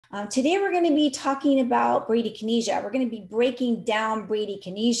Today, we're going to be talking about bradykinesia. We're going to be breaking down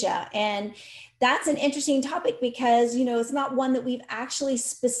bradykinesia. And that's an interesting topic because, it's not one that we've actually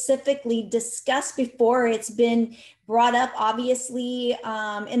specifically discussed before. It's been brought up, obviously,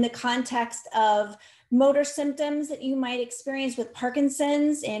 in the context of motor symptoms that you might experience with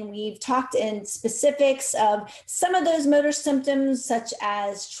Parkinson's. And we've talked in specifics of some of those motor symptoms, such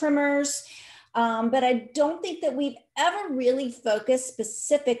as tremors. But I don't think that we've ever really focused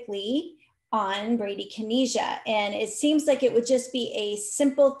specifically on bradykinesia. And it seems like it would just be a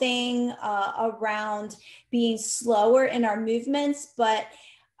simple thing around being slower in our movements. But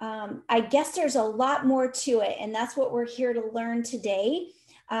I guess there's a lot more to it. And that's what we're here to learn today.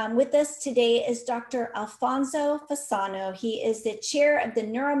 With us today is Dr. Alfonso Fasano. He is the chair of the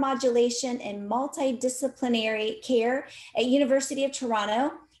Neuromodulation and Multidisciplinary Care at University of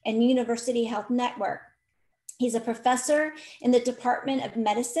Toronto and University Health Network. He's a professor in the Department of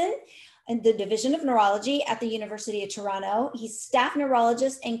Medicine and the Division of Neurology at the University of Toronto. He's staff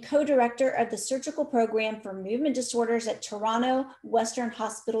neurologist and co-director of the surgical program for movement disorders at Toronto Western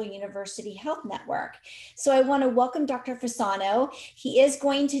Hospital University Health Network. So I want to welcome Dr. Fasano. He is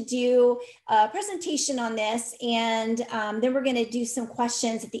going to do a presentation on this, and then we're going to do some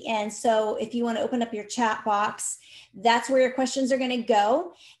questions at the end. So if you want to open up your chat box, that's where your questions are going to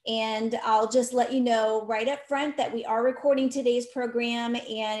go. And I'll just let you know right up front that we are recording today's program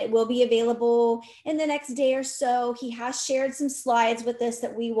and it will be available in the next day or so. He has shared some slides with us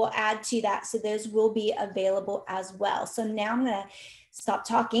that we will add to that. So those will be available as well. So now I'm going to stop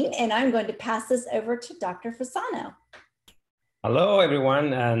talking and I'm going to pass this over to Dr. Fasano. Hello,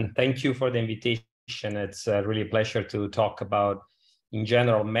 everyone, and thank you for the invitation. It's really a pleasure to talk about in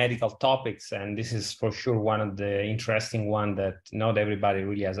general medical topics, and this is for sure one of the interesting one that not everybody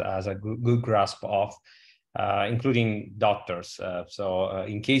really has a good grasp of, including doctors. So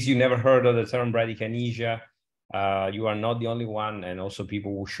in case you never heard of the term bradykinesia, you are not the only one, and also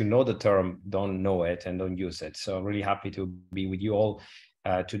people who should know the term don't know it and don't use it. So really happy to be with you all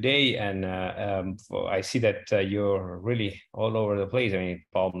today, and I see that you're really all over the place. I mean,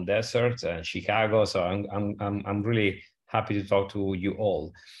 Palm Desert and Chicago. So I'm really happy to talk to you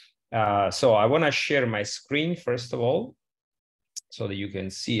all. So I want to share my screen, first of all, so that you can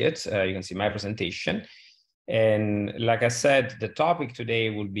see it. You can see my presentation. And like I said, the topic today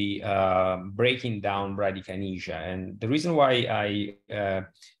will be breaking down bradykinesia. And the reason why I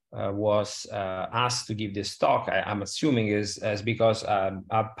was asked to give this talk, I'm assuming, is because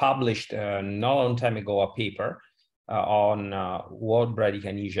I published not a long time ago a paper on what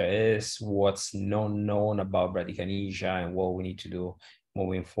bradykinesia is, what's known about bradykinesia, and what we need to do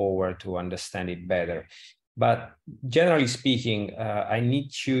moving forward to understand it better. But generally speaking, I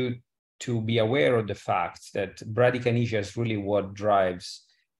need you to be aware of the fact that bradykinesia is really what drives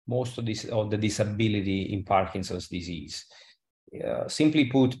most of the disability in Parkinson's disease. Simply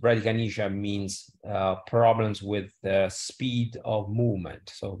put, bradykinesia means problems with the speed of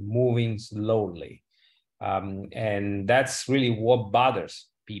movement, so moving slowly. And that's really what bothers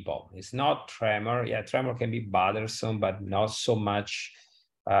people. It's not tremor. Yeah, tremor can be bothersome, but not so much.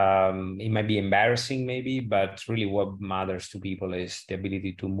 It might be embarrassing maybe, but really what matters to people is the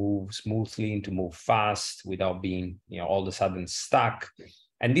ability to move smoothly and to move fast without being, all of a sudden stuck.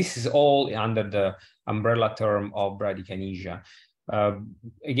 And this is all under the umbrella term of bradykinesia.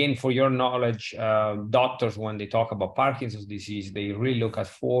 Again, for your knowledge, doctors, when they talk about Parkinson's disease, they really look at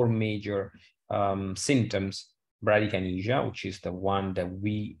four major symptoms: bradykinesia, which is the one that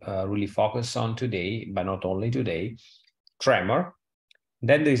we really focus on today, but not only today; tremor.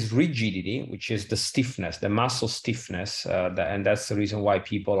 Then there's rigidity, which is the stiffness, the muscle stiffness, and that's the reason why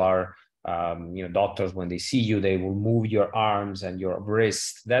people are, doctors, when they see you, they will move your arms and your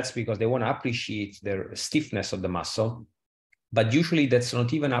wrist. That's because they want to appreciate the stiffness of the muscle, but usually that's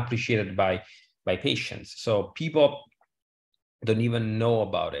not even appreciated by patients. So people don't even know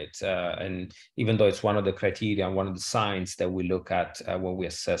about it. And even though it's one of the criteria, one of the signs that we look at when we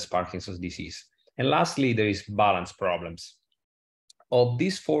assess Parkinson's disease. And lastly, there is balance problems. Of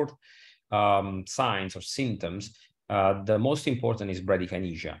these four signs or symptoms, the most important is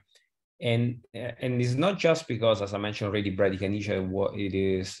bradykinesia. And it's not just because, as I mentioned already, bradykinesia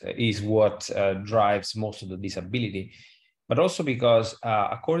is what drives most of the disability, but also because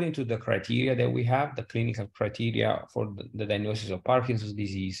according to the criteria that we have, the clinical criteria for the diagnosis of Parkinson's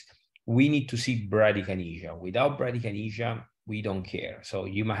disease, we need to see bradykinesia. Without bradykinesia, we don't care. So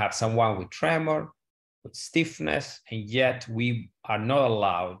you might have someone with tremor, with stiffness, and yet we are not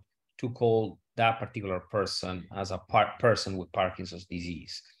allowed to call that particular person as a person with Parkinson's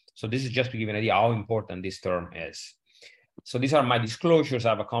disease. So this is just to give you an idea how important this term is. So these are my disclosures. I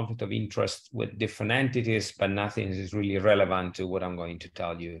have a conflict of interest with different entities, but nothing is really relevant to what I'm going to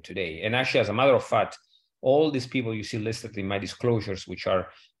tell you today. And actually, as a matter of fact, all these people you see listed in my disclosures, which are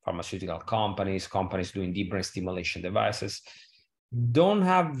pharmaceutical companies, companies doing deep brain stimulation devices, don't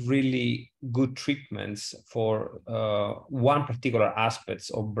have really good treatments for one particular aspect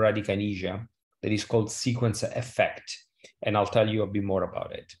of bradykinesia that is called sequence effect. And I'll tell you a bit more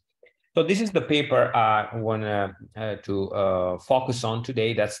about it. So this is the paper I want to focus on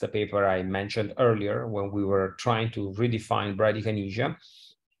today. That's the paper I mentioned earlier when we were trying to redefine bradykinesia.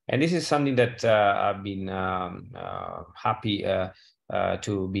 And this is something that I've been happy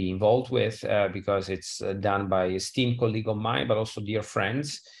to be involved with because it's done by an esteemed colleague of mine, but also dear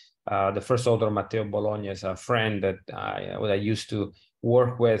friends. The first author, Matteo Bologna, is a friend that I used to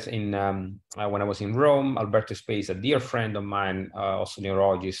work with in when I was in Rome. Alberto Space, a dear friend of mine, also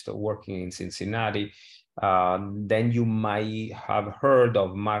neurologist working in Cincinnati. Then you might have heard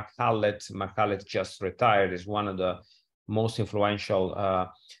of Mark Hallett. Mark Hallett just retired, is one of the most influential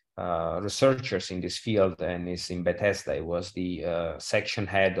researchers in this field, and is in Bethesda. He was the section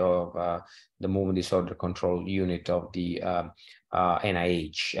head of the movement disorder control unit of the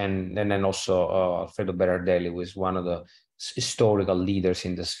NIH. And then also Alfredo Berardelli was one of the historical leaders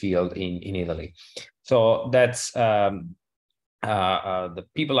in this field in Italy. So that's the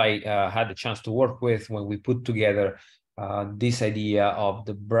people I had the chance to work with when we put together this idea of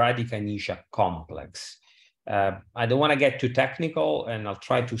the bradykinesia complex. I don't want to get too technical, and I'll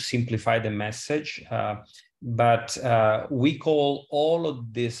try to simplify the message, but we call all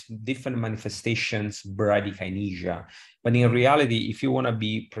of these different manifestations bradykinesia. But in reality, if you want to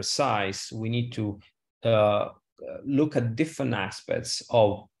be precise, we need to look at different aspects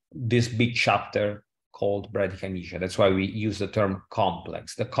of this big chapter called bradykinesia. That's why we use the term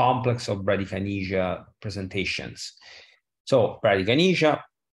complex, the complex of bradykinesia presentations. So bradykinesia,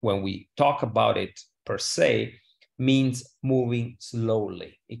 when we talk about it per se, means moving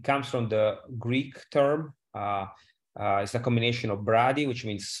slowly. It comes from the Greek term. It's a combination of brady, which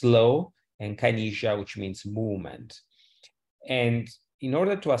means slow, and kinesia, which means movement. And in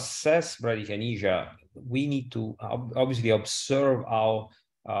order to assess bradykinesia, we need to obviously observe how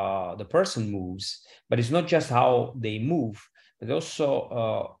the person moves, but it's not just how they move, but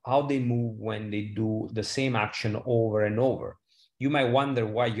also how they move when they do the same action over and over. You might wonder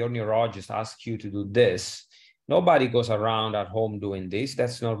why your neurologist asks you to do this. Nobody goes around at home doing this.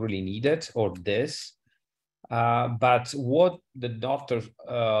 That's not really needed, or this. But what the doctor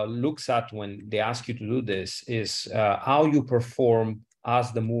looks at when they ask you to do this is how you perform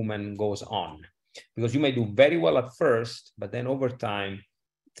as the movement goes on. Because you may do very well at first, but then over time,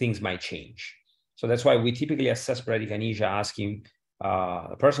 things might change. So that's why we typically assess bradykinesia asking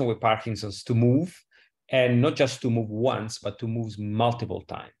a person with Parkinson's to move, and not just to move once, but to move multiple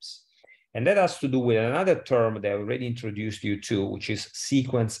times. And that has to do with another term that I already introduced you to, which is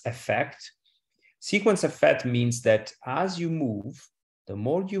sequence effect. Sequence effect means that as you move, the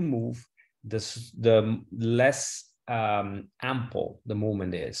more you move, the less ample the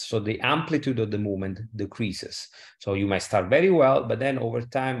movement is. So the amplitude of the movement decreases. So you might start very well, but then over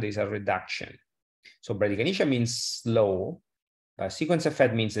time, there's a reduction. So bradykinesia means slow. Sequence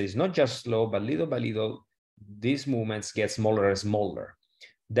effect means that it's not just slow, but little by little, these movements get smaller and smaller.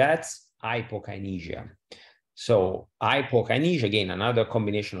 That's hypokinesia. So hypokinesia, again, another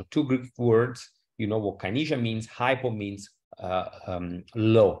combination of two Greek words. You know what kinesia means. Hypo means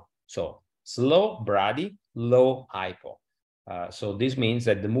low. So slow, brady, low, hypo. So this means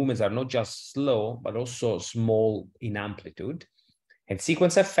that the movements are not just slow, but also small in amplitude. And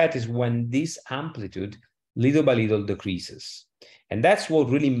sequence effect is when this amplitude little by little decreases. And that's what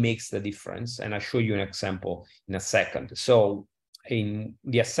really makes the difference. And I'll show you an example in a second. So in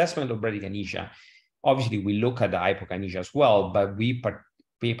the assessment of bradykinesia, obviously we look at the hypokinesia as well, but we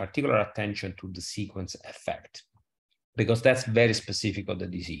pay particular attention to the sequence effect because that's very specific of the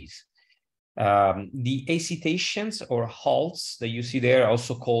disease. The hesitations or halts that you see there,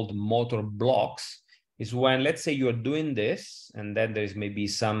 also called motor blocks, is when, let's say, you're doing this, and then there's maybe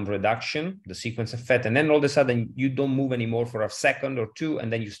some reduction, the sequence effect, and then all of a sudden you don't move anymore for a second or two,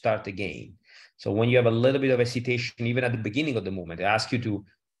 and then you start again. So when you have a little bit of hesitation, even at the beginning of the movement, they ask you to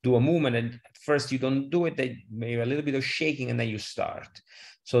do a movement, and at first you don't do it, they maybe a little bit of shaking, and then you start.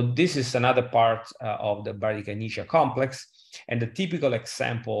 So this is another part of the bradykinesia complex. And the typical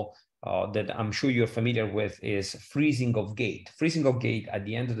example that I'm sure you're familiar with is freezing of gait. Freezing of gait at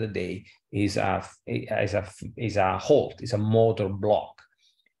the end of the day is a halt, is a motor block.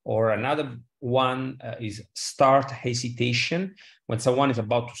 Or another one is start hesitation. When someone is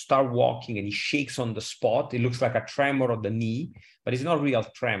about to start walking and he shakes on the spot, it looks like a tremor of the knee, but it's not real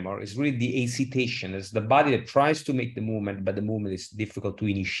tremor. It's really the hesitation. It's the body that tries to make the movement, but the movement is difficult to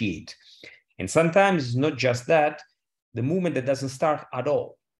initiate. And sometimes it's not just that, the movement that doesn't start at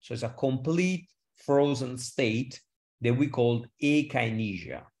all. So it's a complete frozen state that we call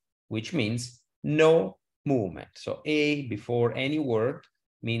akinesia, which means no movement. So A before any word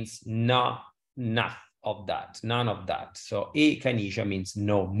means none of that. So akinesia means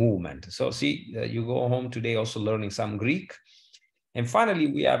no movement. So see, you go home today also learning some Greek. And finally,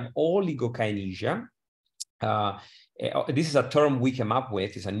 we have oligokinesia. This is a term we came up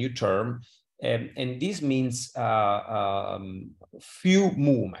with. It's a new term. And this means few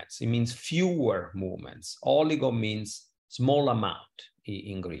movements. It means fewer movements. Oligo means small amount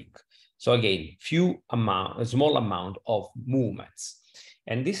in Greek. So again, a small amount of movements.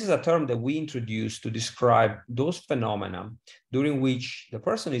 And this is a term that we introduced to describe those phenomena during which the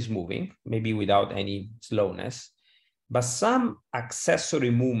person is moving, maybe without any slowness, but some accessory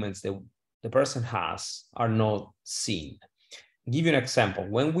movements that the person has are not seen. I'll give you an example.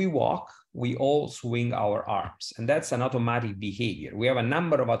 When we walk, we all swing our arms, and that's an automatic behavior. We have a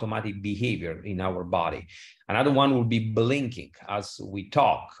number of automatic behavior in our body. Another one will be blinking as we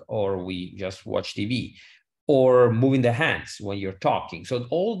talk, or we just watch TV, or moving the hands when you're talking. So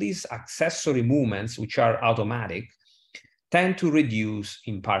all these accessory movements, which are automatic, tend to reduce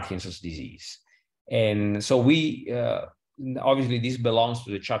in Parkinson's disease. And so we, obviously this belongs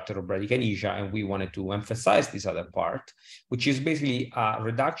to the chapter of bradykinesia, and we wanted to emphasize this other part, which is basically a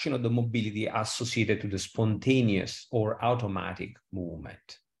reduction of the mobility associated to the spontaneous or automatic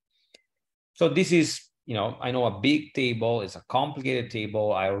movement. So this is, I know a big table, it's a complicated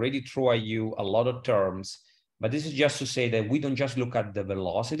table. I already threw at you a lot of terms, but this is just to say that we don't just look at the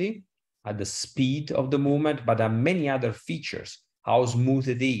velocity, at the speed of the movement, but at many other features, how smooth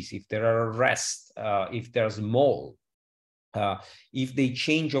it is, if there are arrests, if there's mold, if they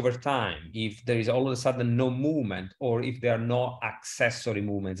change over time, if there is all of a sudden no movement, or if there are no accessory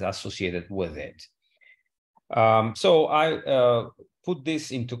movements associated with it. So I put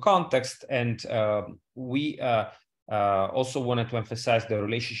this into context, and we also wanted to emphasize the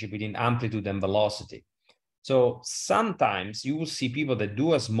relationship between amplitude and velocity. So sometimes you will see people that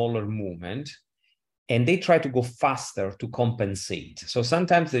do a smaller movement and they try to go faster to compensate. So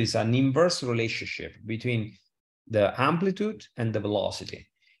sometimes there is an inverse relationship between the amplitude and the velocity.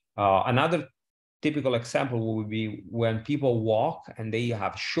 Another typical example would be when people walk and they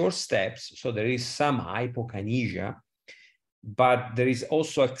have short steps. So there is some hypokinesia, but there is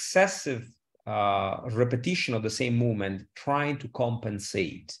also excessive repetition of the same movement trying to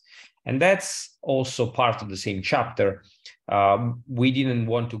compensate. And that's also part of the same chapter. We didn't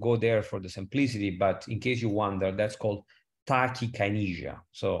want to go there for the simplicity, but in case you wonder, that's called tachykinesia,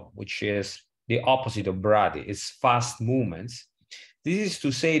 so which is the opposite of brady. It's fast movements. This is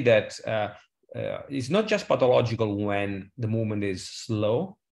to say that it's not just pathological when the movement is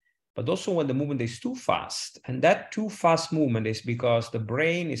slow, but also when the movement is too fast. And that too fast movement is because the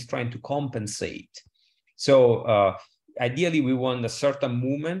brain is trying to compensate. So ideally, we want a certain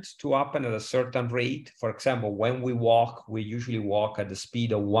movement to happen at a certain rate. For example, when we walk, we usually walk at the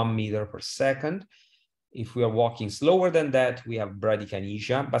speed of 1 meter per second. If we are walking slower than that, we have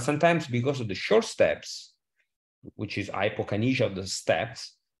bradykinesia. But sometimes because of the short steps, which is hypokinesia of the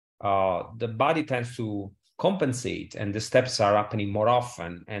steps, the body tends to compensate and the steps are happening more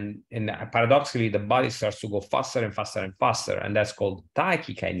often. And paradoxically, the body starts to go faster and faster and faster. And that's called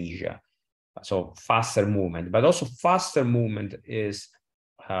tachykinesia. So faster movement, but also faster movement is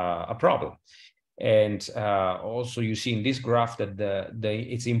a problem. And also you see in this graph that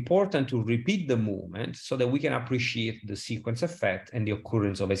it's important to repeat the movement so that we can appreciate the sequence effect and the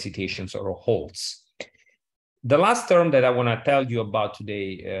occurrence of hesitations or halts. The last term that I want to tell you about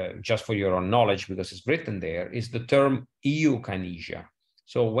today, just for your own knowledge, because it's written there, is the term eukinesia.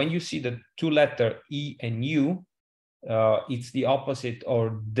 So when you see the two letters E and U, it's the opposite,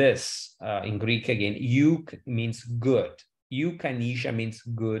 or this in Greek again. Euk means good. Eukinesia means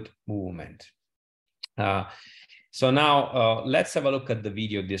good movement. So now let's have a look at the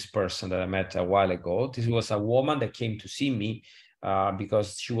video of this person that I met a while ago. This was a woman that came to see me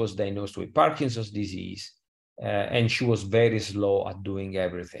because she was diagnosed with Parkinson's disease and she was very slow at doing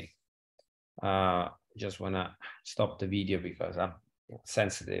everything. Just want to stop the video because I'm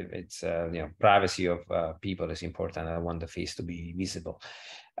sensitive. It's privacy of people is important. I want the face to be visible.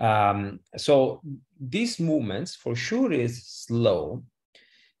 So these movements for sure is slow,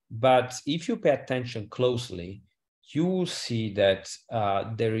 but if you pay attention closely, you will see that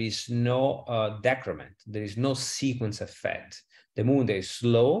there is no decrement, there is no sequence effect. The movement is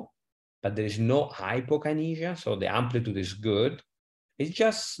slow, but there is no hypokinesia, so the amplitude is good. It's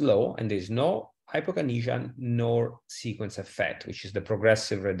just slow, and there's no hypokinesia nor sequence effect, which is the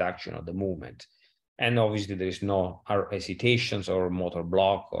progressive reduction of the movement. And obviously, there is no hesitations or motor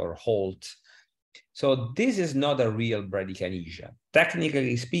block or halt. So this is not a real bradykinesia.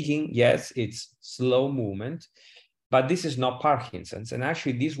 Technically speaking, yes, it's slow movement, but this is not Parkinson's. And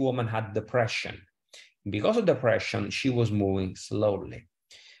actually, this woman had depression. Because of depression, she was moving slowly.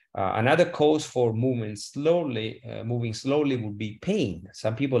 Another cause for moving slowly would be pain.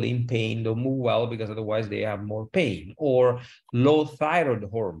 Some people in pain don't move well because otherwise they have more pain, or low thyroid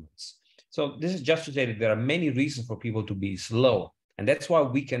hormones. So this is just to say that there are many reasons for people to be slow. And that's why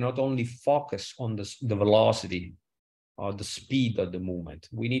we cannot only focus on the velocity or the speed of the movement.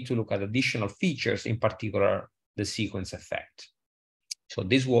 We need to look at additional features, in particular, the sequence effect. So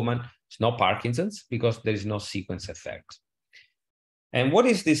this woman is not Parkinson's because there is no sequence effect. And what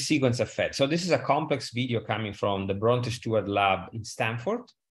is this sequence effect? So this is a complex video coming from the Bronte Stewart lab in Stanford.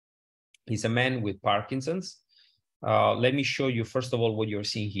 He's a man with Parkinson's. Let me show you, first of all, what you're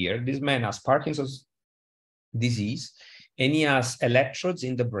seeing here. This man has Parkinson's disease, and he has electrodes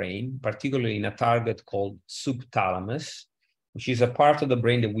in the brain, particularly in a target called subthalamus, which is a part of the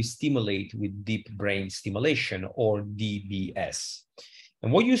brain that we stimulate with deep brain stimulation, or DBS.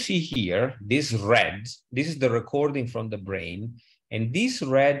 And what you see here, this red, this is the recording from the brain. And this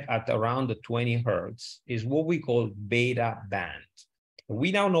red at around the 20 hertz is what we call beta band.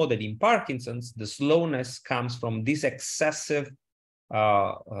 We now know that in Parkinson's, the slowness comes from this excessive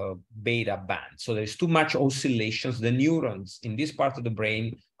beta band. So there's too much oscillations. The neurons in this part of the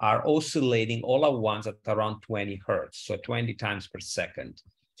brain are oscillating all at once at around 20 hertz, so 20 times per second.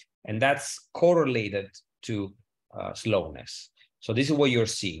 And that's correlated to slowness. So this is what you're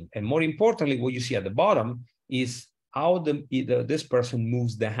seeing. And more importantly, what you see at the bottom is how this person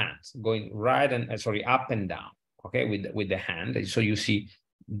moves the hands, going right and up and down, okay, with the hand. So you see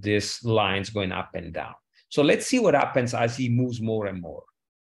these lines going up and down. So let's see what happens as he moves more and more.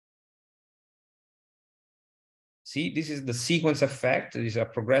 See, this is the sequence effect. There is a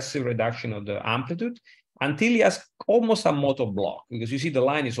progressive reduction of the amplitude until he has almost a motor block, because you see the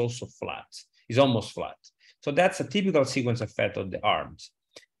line is also flat. It's almost flat. So that's a typical sequence effect of the arms.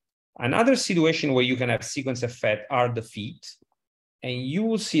 Another situation where you can have sequence effect are the feet. And you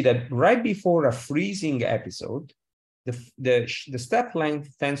will see that right before a freezing episode, the step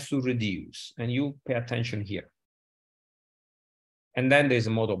length tends to reduce, and you pay attention here. And then there's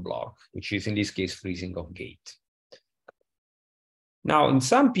a motor block, which is in this case freezing of gait. Now, in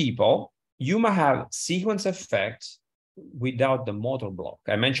some people, you might have sequence effect without the motor block.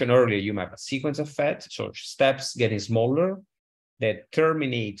 I mentioned earlier, you might have a sequence effect, so steps getting smaller that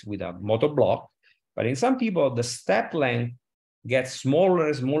terminate with a motor block. But in some people, the step length gets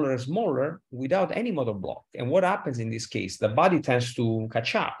smaller, smaller, smaller without any motor block. And what happens in this case? The body tends to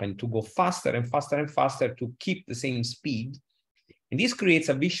catch up and to go faster and faster and faster to keep the same speed. And this creates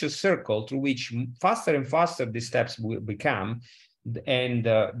a vicious circle through which faster and faster the steps will become. And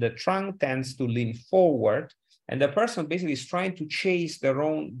the trunk tends to lean forward. And the person basically is trying to chase their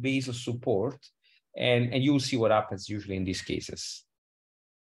own base of support. And you'll see what happens usually in these cases.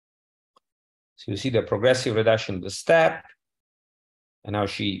 So you see the progressive reduction of the step. And now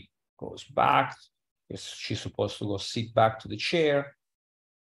she goes back. She's supposed to go sit back to the chair.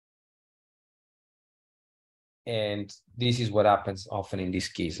 And this is what happens often in these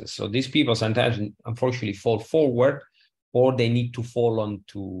cases. So these people sometimes, unfortunately, fall forward, or they need to fall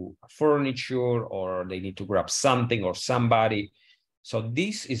onto furniture, or they need to grab something or somebody. So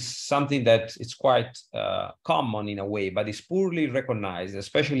this is something that is quite common in a way, but it's poorly recognized,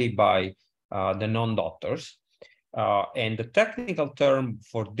 especially by the non-doctors. And the technical term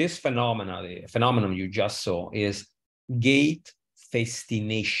for this phenomenon you just saw is gait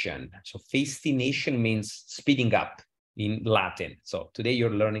fascination. So fascination means speeding up in Latin. So today you're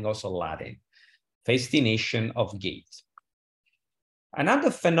learning also Latin. Fascination of gait.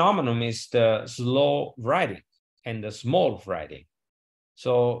 Another phenomenon is the slow riding and the small riding.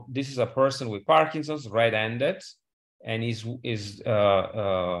 So this is a person with Parkinson's, right-handed, and is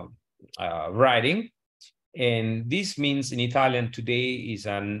riding. And this means in Italian today is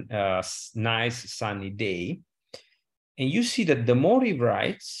a nice sunny day. And you see that the more he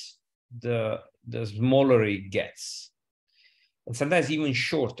writes, the smaller it gets. And sometimes even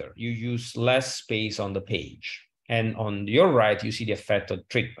shorter. You use less space on the page. And on your right, you see the effect of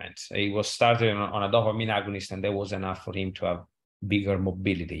treatment. He was started on a dopamine agonist, and that was enough for him to have bigger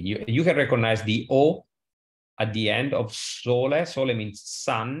mobility. You can recognize the O at the end of sole. Sole means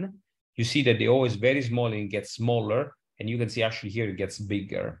sun. You see that they're always very small and it gets smaller. And you can see actually here it gets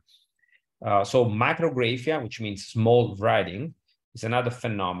bigger. So macrographia, which means small writing, is another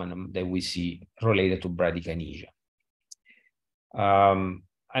phenomenon that we see related to bradykinesia.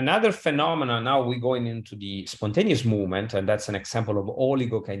 Another phenomenon, now we're going into the spontaneous movement, and that's an example of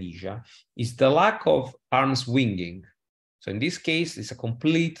oligokinesia, is the lack of arms winging. So in this case, it's a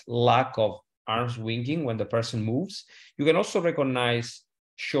complete lack of arms winging when the person moves. You can also recognize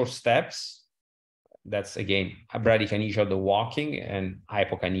short steps. That's, again, a bradykinesia, the walking, and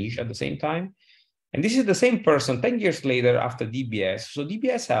hypokinesia at the same time. And this is the same person 10 years later after DBS. So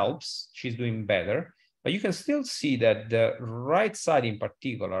DBS helps, she's doing better, but you can still see that the right side in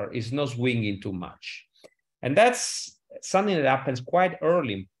particular is not swinging too much. And that's something that happens quite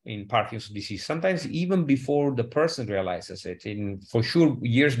early in Parkinson's disease, sometimes even before the person realizes it, for sure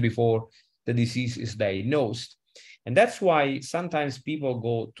years before the disease is diagnosed. And that's why sometimes people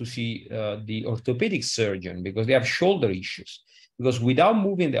go to see the orthopedic surgeon because they have shoulder issues. Because without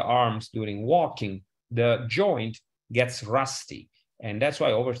moving the arms during walking, the joint gets rusty. And that's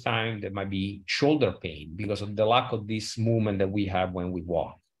why over time there might be shoulder pain because of the lack of this movement that we have when we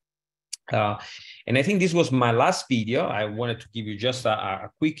walk. And I think this was my last video. I wanted to give you just a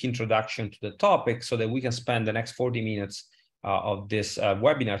quick introduction to the topic so that we can spend the next 40 minutes of this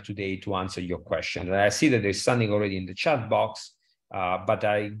webinar today to answer your question. And I see that there's something already in the chat box, but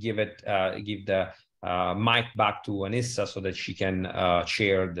I give the mic back to Anissa so that she can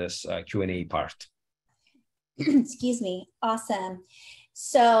share this Q&A part. Excuse me. Awesome.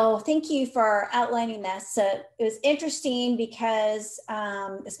 So thank you for outlining this. So it was interesting because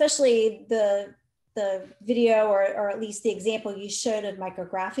especially the video or at least the example you showed of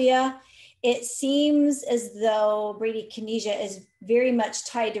micrographia, it seems as though bradykinesia is very much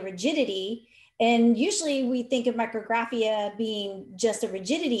tied to rigidity. And usually we think of micrographia being just a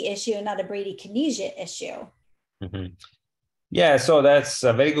rigidity issue and not a bradykinesia issue. Mm-hmm. Yeah, so that's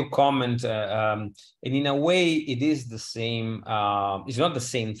a very good comment. And in a way, it is the same. It's not the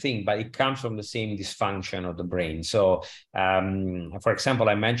same thing, but it comes from the same dysfunction of the brain. So, for example,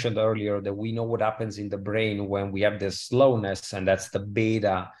 I mentioned earlier that we know what happens in the brain when we have this slowness, and that's the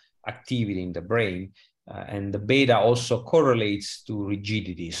beta activity in the brain. And the beta also correlates to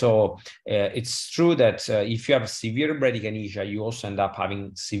rigidity. So it's true that if you have severe bradykinesia, you also end up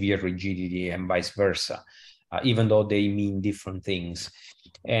having severe rigidity and vice versa. Even though they mean different things.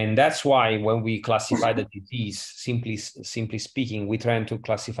 And that's why when we classify the disease, simply speaking, we try to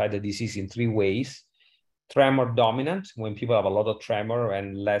classify the disease in 3 ways. Tremor dominant, when people have a lot of tremor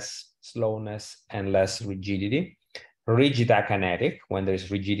and less slowness and less rigidity. Rigid akinetic, when there's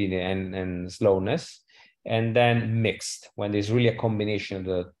rigidity and slowness. And then mixed, when there's really a combination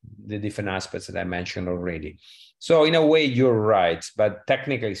of the different aspects that I mentioned already. So in a way, you're right. But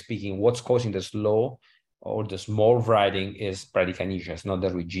technically speaking, what's causing the slow or the small writing is bradykinesia, it's not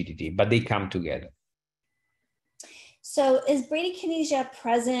the rigidity, but they come together. So is bradykinesia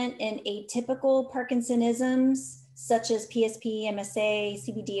present in atypical Parkinsonisms, such as PSP, MSA,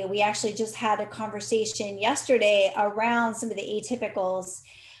 CBD? We actually just had a conversation yesterday around some of the atypicals.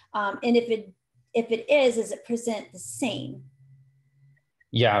 And if it is it present the same?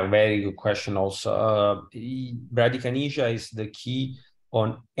 Yeah, very good question also. Bradykinesia is the key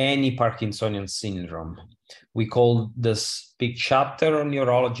on any Parkinsonian syndrome. We call this big chapter on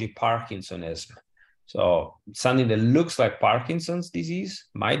neurology Parkinsonism. So something that looks like Parkinson's disease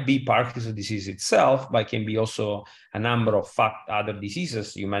might be Parkinson's disease itself, but can be also a number of other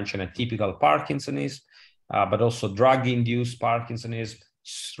diseases. You mentioned atypical Parkinsonism, but also drug-induced Parkinsonism,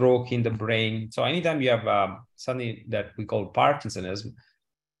 stroke in the brain. So anytime you have something that we call Parkinsonism,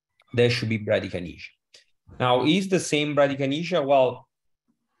 there should be bradykinesia. Now, is the same bradykinesia? Well,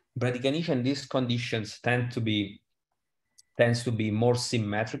 bradykinesia in these conditions tends to be more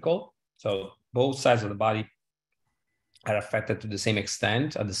symmetrical. So both sides of the body are affected to the same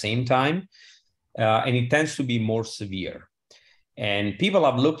extent at the same time, and it tends to be more severe. And people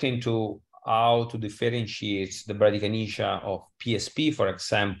have looked into how to differentiate the bradykinesia of PSP, for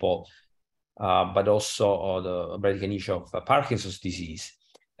example, but also the bradykinesia of Parkinson's disease.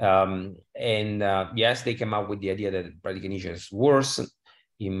 Yes, they came up with the idea that bradykinesia is worse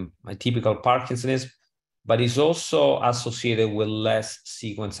in atypical Parkinsonism, but is also associated with less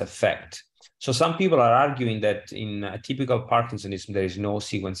sequence effect. So some people are arguing that in atypical Parkinsonism, there is no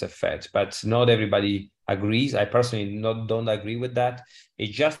sequence effect, but not everybody agrees. I personally don't agree with that.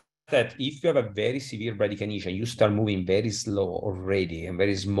 It's just that if you have a very severe bradykinesia, you start moving very slow already and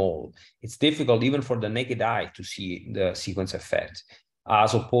very small. It's difficult even for the naked eye to see the sequence effect.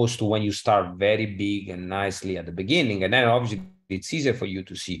 as opposed to when you start very big and nicely at the beginning. And then obviously it's easier for you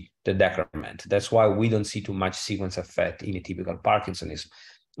to see the decrement. That's why we don't see too much sequence effect in a typical Parkinsonism.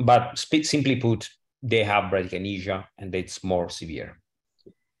 But simply put, they have bradykinesia and it's more severe.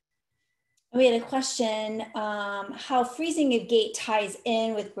 We had a question, how freezing of gait ties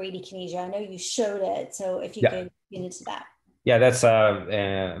in with bradykinesia. I know you showed it, so if you could get into that. Yeah, that's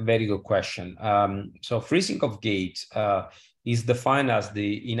a very good question. So freezing of gait is defined as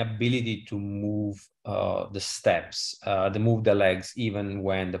the inability to move the steps, to move the legs, even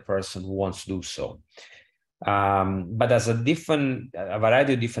when the person wants to do so. But as a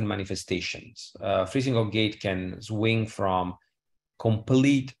variety of different manifestations. Freezing of gait can swing from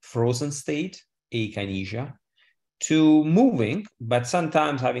complete frozen state, akinesia, to moving, but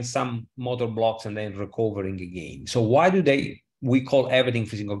sometimes having some motor blocks and then recovering again. So why do we call everything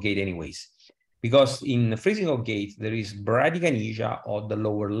freezing of gait anyways? Because in freezing of gait, there is bradykinesia of the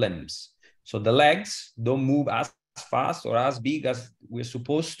lower limbs. So the legs don't move as fast or as big as we're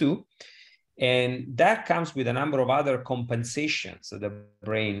supposed to. And that comes with a number of other compensations that the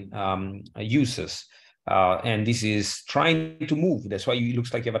brain uses. And this is trying to move. That's why it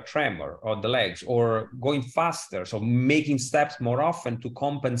looks like you have a tremor on the legs, or going faster. So making steps more often to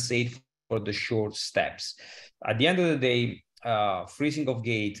compensate for the short steps. At the end of the day, freezing of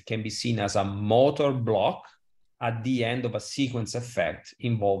gait can be seen as a motor block at the end of a sequence effect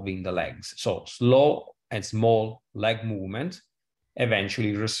involving the legs. So slow and small leg movement,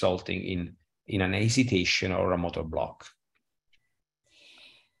 eventually resulting in an hesitation or a motor block.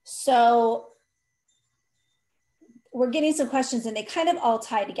 So we're getting some questions and they kind of all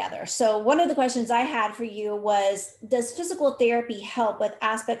tie together. So one of the questions I had for you was, does physical therapy help with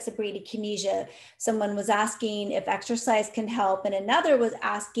aspects of bradykinesia? Someone was asking if exercise can help, and another was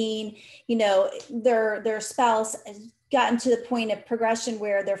asking, their spouse has gotten to the point of progression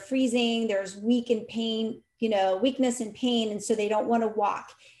where they're freezing, there's weakness and pain, and so they don't want to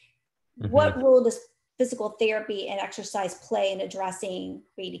walk. Mm-hmm. What role does physical therapy and exercise play in addressing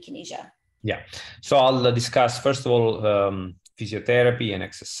bradykinesia? Yeah, so I'll discuss, first of all, physiotherapy and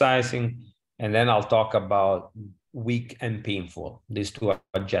exercising, and then I'll talk about weak and painful, these two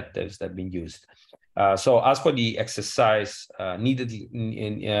adjectives that have been used. So as for the exercise, needless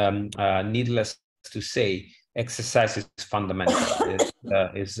to say, exercise is fundamental.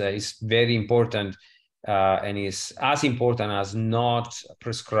 It's very important, and is as important as not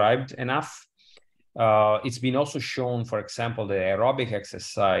prescribed enough. It's been also shown, for example, that aerobic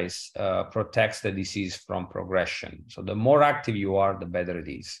exercise protects the disease from progression. So the more active you are, the better it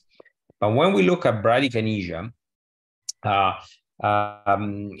is. But when we look at bradykinesia, I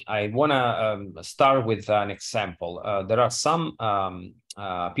want to start with an example. There are some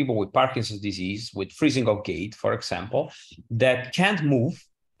people with Parkinson's disease, with freezing of gait, for example, that can't move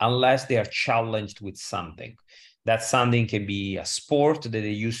unless they are challenged with something. That something can be a sport that they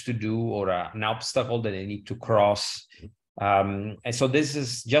used to do, or an obstacle that they need to cross. And so this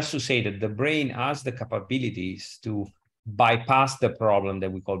is just to say that the brain has the capabilities to bypass the problem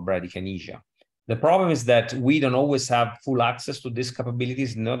that we call bradykinesia. The problem is that we don't always have full access to these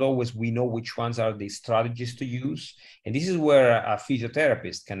capabilities. Not always we know which ones are the strategies to use. And this is where a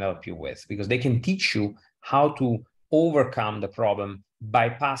physiotherapist can help you with, because they can teach you how to overcome the problem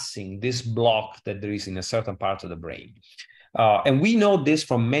bypassing this block that there is in a certain part of the brain. And we know this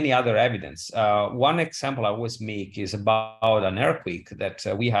from many other evidence. One example I always make is about an earthquake that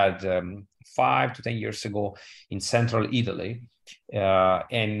we had 5 to 10 years ago in central Italy.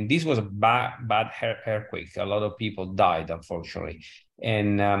 And this was a bad earthquake. A lot of people died, unfortunately.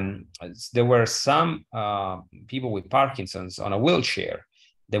 And there were some people with Parkinson's on a wheelchair.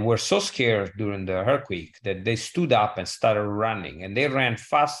 They were so scared during the earthquake that they stood up and started running, and they ran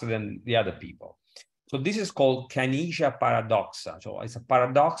faster than the other people. So this is called kinesia paradoxa. So it's a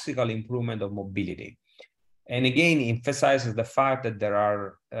paradoxical improvement of mobility. And again, emphasizes the fact that there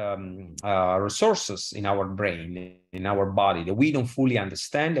are resources in our brain, in our body, that we don't fully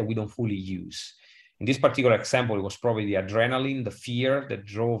understand, that we don't fully use. In this particular example, it was probably the adrenaline, the fear that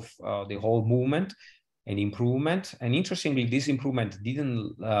drove the whole movement and improvement. And interestingly, this improvement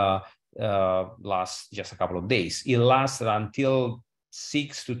didn't last just a couple of days. It lasted until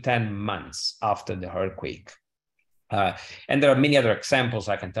 6 to 10 months after the earthquake. And there are many other examples.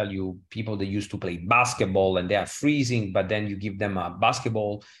 I can tell you, people that used to play basketball and they are freezing, but then you give them a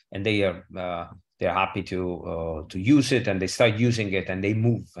basketball and they're happy to use it, and they start using it and they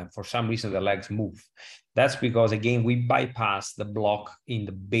move. And for some reason, the legs move. That's because, again, we bypass the block in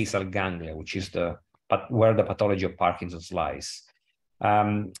the basal ganglia, which is where the pathology of Parkinson's lies.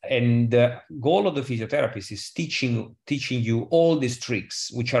 And the goal of the physiotherapist is teaching you all these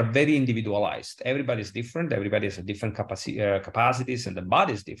tricks, which are very individualized. Everybody is different. Everybody has a different capacities, and the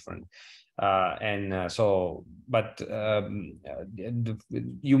body is different.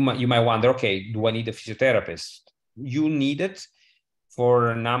 You might wonder, okay, do I need a physiotherapist? You need it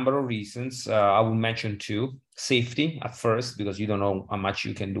for a number of reasons. I will mention two: safety at first, because you don't know how much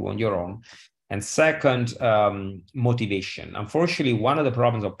you can do on your own. And second, motivation. Unfortunately, one of the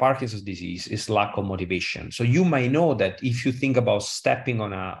problems of Parkinson's disease is lack of motivation. So you might know that if you think about stepping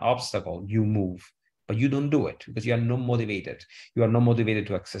on an obstacle, you move, but you don't do it because you are not motivated. You are not motivated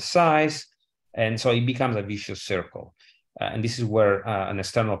to exercise. And so it becomes a vicious circle. And this is where an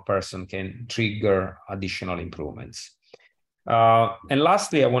external person can trigger additional improvements. And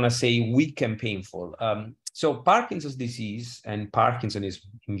lastly, I want to say weak and painful. So Parkinson's disease and Parkinsonism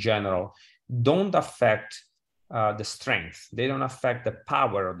in general don't affect the strength. They don't affect the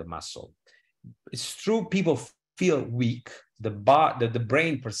power of the muscle. It's true, people feel weak. The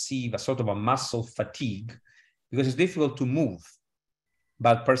brain perceives a sort of a muscle fatigue because it's difficult to move.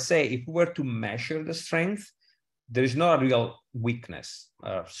 But per se, if we were to measure the strength, there is not a real weakness.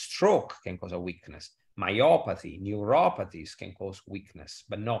 Stroke can cause a weakness. Myopathy, neuropathies can cause weakness,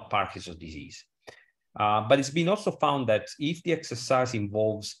 but not Parkinson's disease. But it's been also found that if the exercise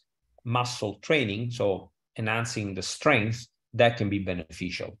involves muscle training, so enhancing the strength, that can be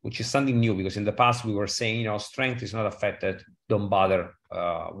beneficial, which is something new, because in the past we were saying, strength is not affected, don't bother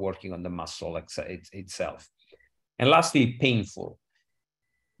working on the muscle itself. And lastly, painful.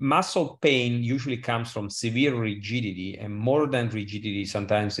 Muscle pain usually comes from severe rigidity, and more than rigidity,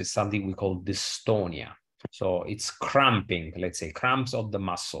 sometimes it's something we call dystonia. So it's cramping, let's say, cramps of the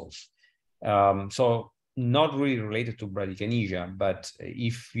muscles. So not really related to bradykinesia, but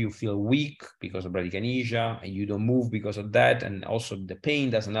if you feel weak because of bradykinesia and you don't move because of that, and also the pain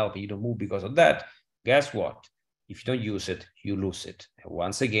doesn't help and you don't move because of that, guess what? If you don't use it, you lose it. And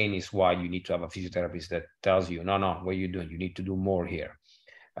once again, is why you need to have a physiotherapist that tells you, no, what are you doing? You need to do more here,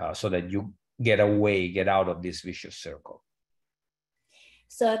 so that you get out of this vicious circle.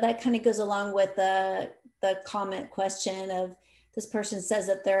 So that kind of goes along with the comment question of, this person says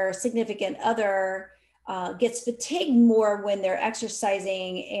that their significant other gets fatigued more when they're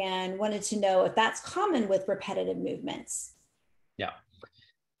exercising, and wanted to know if that's common with repetitive movements. Yeah,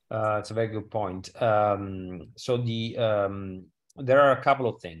 it's a very good point. So there are a couple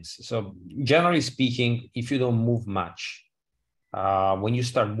of things. So generally speaking, if you don't move much, when you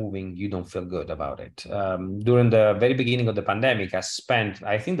start moving, you don't feel good about it. During the very beginning of the pandemic, I spent,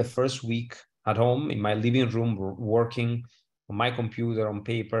 I think, the first week at home in my living room working on my computer, on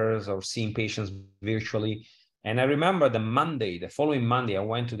papers, or seeing patients virtually. And I remember the following Monday, I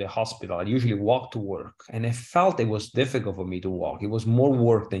went to the hospital. I usually walk to work, and I felt it was difficult for me to walk. It was more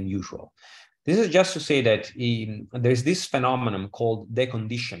work than usual. This is just to say that there's this phenomenon called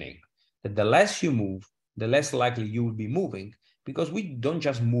deconditioning, that the less you move, the less likely you will be moving, because we don't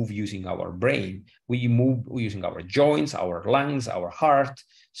just move using our brain, we move using our joints, our lungs, our heart.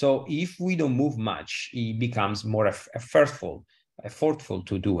 So if we don't move much, it becomes more effortful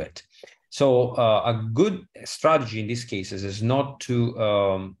to do it. So a good strategy in these cases is not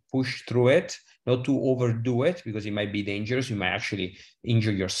to push through it, not to overdo it, because it might be dangerous. You might actually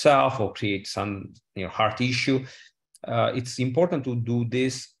injure yourself or create some heart issue. It's important to do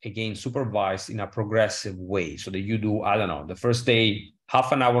this, again, supervised in a progressive way, so that you do, I don't know, the first day,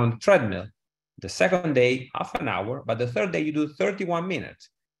 half an hour on the treadmill, the second day, half an hour, but the third day you do 31 minutes,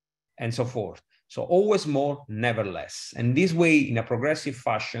 and so forth. So always more, never less. And this way, in a progressive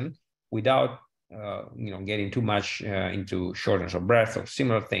fashion, without getting too much into shortness of breath or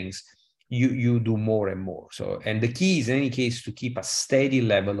similar things, you do more and more. So, and the key is, in any case, to keep a steady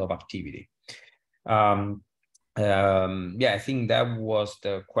level of activity. I think that was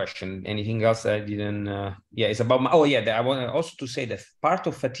the question. Anything else I didn't? It's about I want also to say that part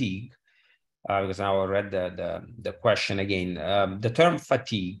of fatigue, because now I read the question again. The term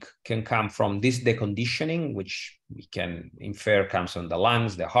fatigue can come from this deconditioning, which we can infer comes from the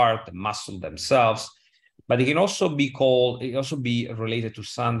lungs, the heart, the muscle themselves. But it can also be related to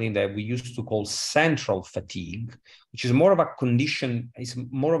something that we used to call central fatigue, which is more of a condition. It's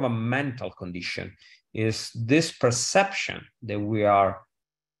more of a mental condition. Is this perception that we are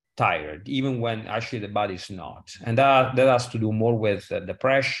tired, even when actually the body is not. And that has to do more with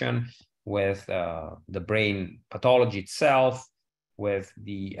depression, with the brain pathology itself, with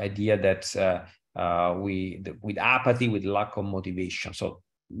the idea that with apathy, with lack of motivation. So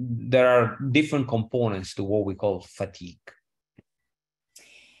there are different components to what we call fatigue.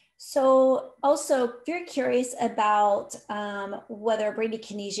 So also very curious about whether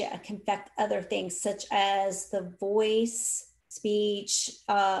bradykinesia can affect other things such as the voice, speech,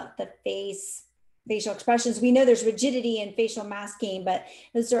 the facial expressions. We know there's rigidity and facial masking, but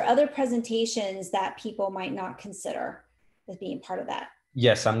is there other presentations that people might not consider as being part of that?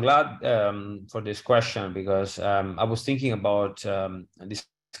 Yes, I'm glad for this question because I was thinking about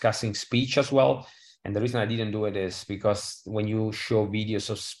discussing speech as well. And the reason I didn't do it is because when you show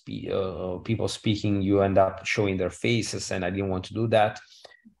videos of people speaking, you end up showing their faces, and I didn't want to do that.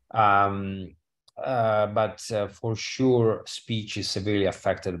 But for sure, speech is severely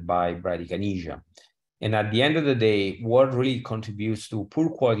affected by bradykinesia. And at the end of the day, what really contributes to poor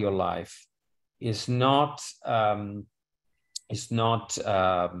quality of life is not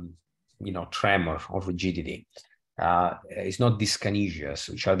tremor or rigidity. It's not dyskinesias,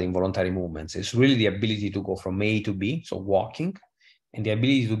 which are the involuntary movements. It's really the ability to go from A to B, so walking, and the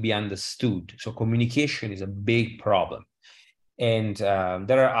ability to be understood. So communication is a big problem. And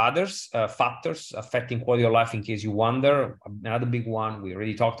there are others factors affecting quality of life in case you wonder. Another big one, we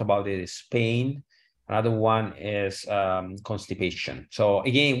already talked about it, is pain. Another one is constipation. So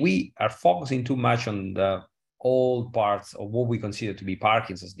again, we are focusing too much on the old parts of what we consider to be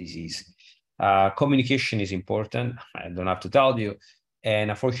Parkinson's disease. Communication is important, I don't have to tell you, and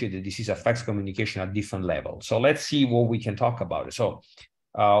unfortunately the disease affects communication at different levels. So let's see what we can talk about. So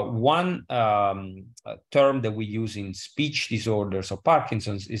one term that we use in speech disorders of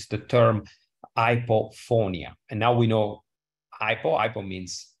Parkinson's is the term hypophonia. And now we know hypo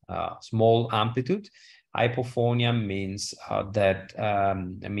means small amplitude. Hypophonia means that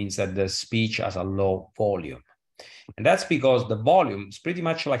the speech has a low volume. And that's because the volume is pretty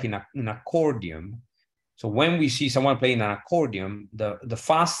much like in an accordion. So when we see someone playing an accordion, the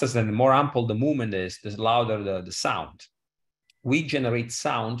fastest and the more ample the movement is, the louder the sound. We generate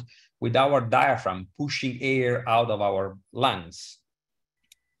sound with our diaphragm pushing air out of our lungs.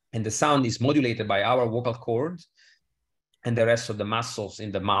 And the sound is modulated by our vocal cords and the rest of the muscles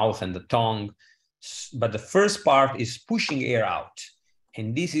in the mouth and the tongue. But the first part is pushing air out.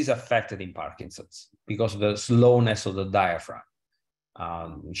 And this is affected in Parkinson's because of the slowness of the diaphragm,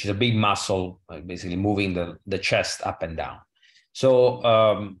 which is a big muscle, basically moving the chest up and down.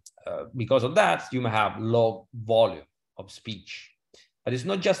 So because of that, you may have low volume of speech. But it's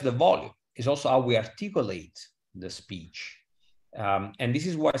not just the volume, it's also how we articulate the speech. And this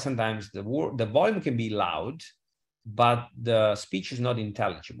is why sometimes the volume can be loud, but the speech is not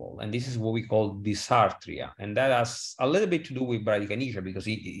intelligible. And this is what we call dysarthria. And that has a little bit to do with bradykinesia because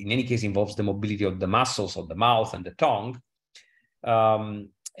it, in any case, involves the mobility of the muscles of the mouth and the tongue.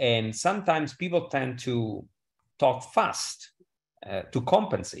 And sometimes people tend to talk fast to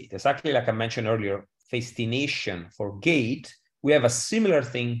compensate. Exactly like I mentioned earlier, fascination for gait, we have a similar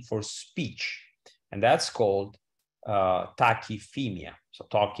thing for speech. And that's called tachyphemia, so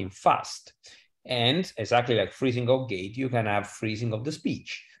talking fast. And exactly like freezing of gait, you can have freezing of the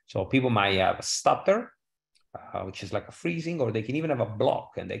speech. So people might have a stutter, which is like a freezing, or they can even have a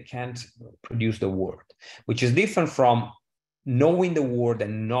block and they can't produce the word, which is different from knowing the word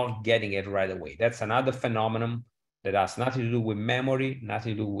and not getting it right away. That's another phenomenon that has nothing to do with memory,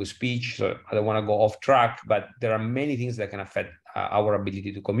 nothing to do with speech. So I don't want to go off track, but there are many things that can affect our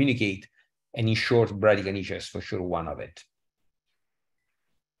ability to communicate. And in short, bradykinesia is for sure one of it.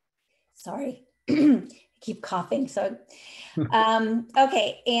 Sorry, I keep coughing. So,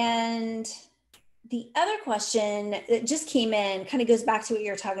 okay. And the other question that just came in kind of goes back to what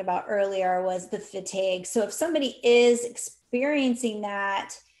you were talking about earlier, was the fatigue. So if somebody is experiencing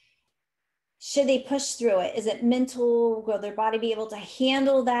that, should they push through it? Is it mental? Will their body be able to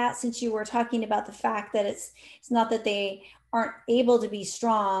handle that? Since you were talking about the fact that it's not that they aren't able to be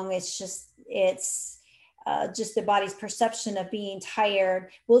strong, it's just the body's perception of being tired.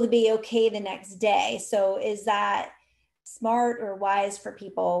 Will they be okay the next day? So is that smart or wise for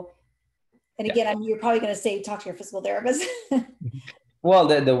people? And again, you're probably going to say, talk to your physical therapist. Well,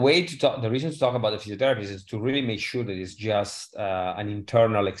 the way to talk, the reason to talk about the physiotherapist is to really make sure that it's just an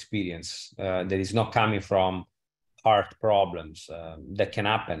internal experience that is not coming from heart problems that can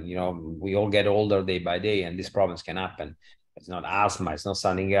happen. You know, we all get older day by day, and these problems can happen. It's not asthma, it's not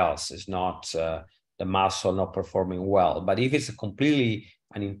something else. It's not the muscle not performing well. But if it's completely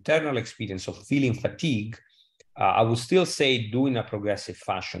an internal experience of feeling fatigue, I would still say do in a progressive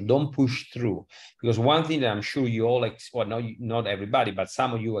fashion. Don't push through, because one thing that I'm sure you all, not everybody, but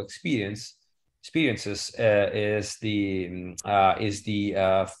some of you experiences is the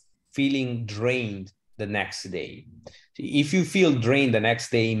feeling drained the next day. If you feel drained the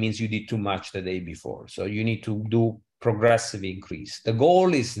next day, it means you did too much the day before. So you need to do progressive increase. The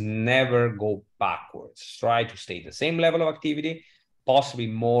goal is never go backwards. Try to stay the same level of activity, possibly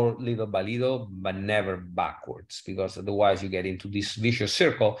more little by little, but never backwards, because otherwise you get into this vicious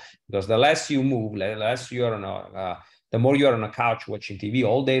circle, because the less you move, the less you're on the more you're on a couch watching TV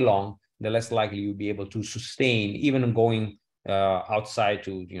all day long, the less likely you'll be able to sustain even going outside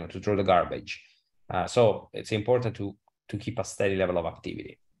to, to throw the garbage. So it's important to keep a steady level of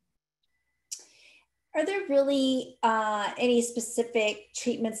activity. Are there really any specific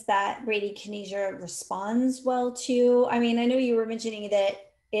treatments that bradykinesia responds well to? I mean, I know you were mentioning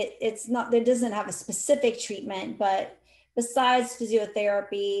that it doesn't have a specific treatment, but besides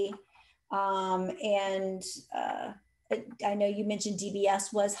physiotherapy, and I know you mentioned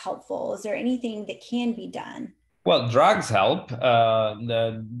DBS was helpful. Is there anything that can be done? Well, drugs help.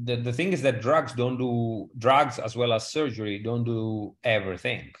 The thing is that drugs as well as surgery don't do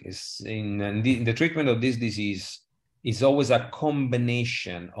everything. It's in the treatment of this disease is always a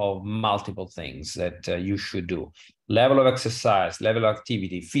combination of multiple things that you should do. Level of exercise, level of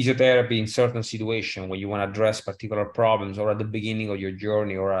activity, physiotherapy in certain situations when you want to address particular problems, or at the beginning of your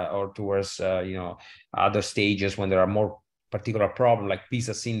journey, or towards other stages when there are more particular problems like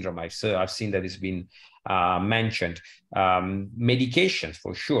PISA syndrome. I've seen that it's been mentioned. Medications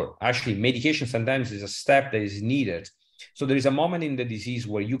for sure. Actually, medication sometimes is a step that is needed. So there is a moment in the disease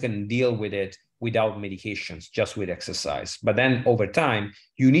where you can deal with it without medications, just with exercise. But then over time,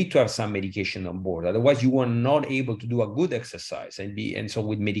 you need to have some medication on board. Otherwise, you are not able to do a good exercise. And so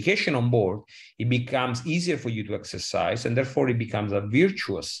with medication on board, it becomes easier for you to exercise, and therefore it becomes a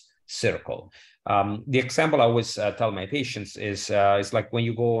virtuous circle. The example I always tell my patients is it's like when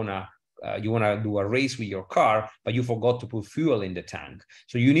you go on you want to do a race with your car, but you forgot to put fuel in the tank.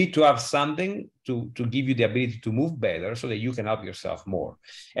 So you need to have something to give you the ability to move better so that you can help yourself more.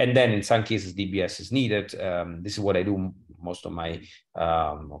 And then in some cases, DBS is needed. This is what I do. Most of my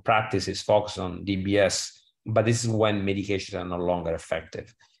practice is focused on DBS, but this is when medications are no longer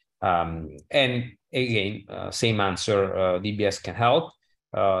effective. And again, same answer, DBS can help.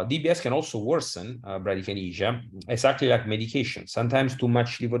 DBS can also worsen bradykinesia, exactly like medication. Sometimes too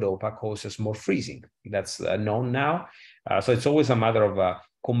much levodopa causes more freezing. That's known now. So it's always a matter of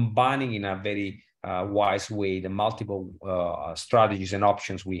combining in a very wise way the multiple strategies and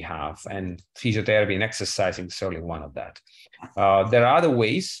options we have. And physiotherapy and exercising is certainly one of that. There are other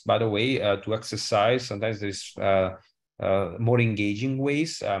ways, by the way, to exercise. Sometimes there's more engaging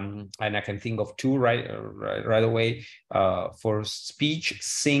ways, and I can think of two right away. For speech,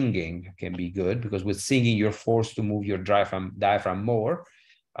 singing can be good, because with singing you're forced to move your diaphragm more.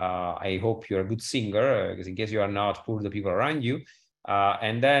 I hope you're a good singer, because in case you are not, pull the people around you.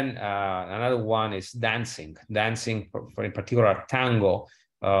 And then another one is dancing. Dancing, for in particular tango,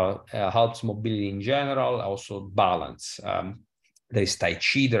 helps mobility in general, also balance. There is Tai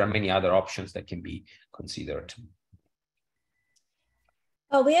Chi. There are many other options that can be considered.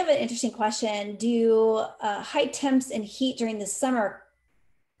 Oh, we have an interesting question. Do high temps and heat during the summer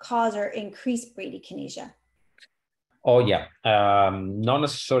cause or increase bradykinesia? Oh, yeah. Not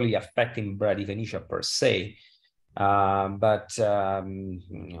necessarily affecting bradykinesia per se, but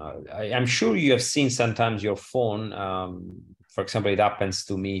I'm sure you have seen sometimes your phone. For example, it happens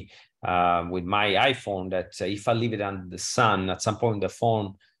to me with my iPhone that if I leave it under the sun, at some point the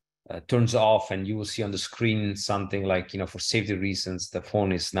phone turns off, and you will see on the screen something like, for safety reasons, the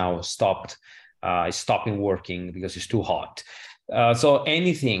phone is now stopped, is stopping working because it's too hot. So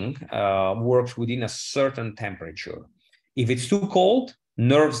anything works within a certain temperature. If it's too cold,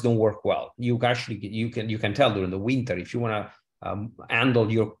 nerves don't work well. You can tell during the winter, if you want to handle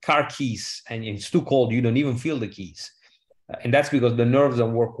your car keys and it's too cold, you don't even feel the keys. And that's because the nerves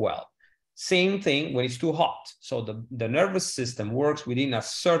don't work well. Same thing when it's too hot. So the nervous system works within a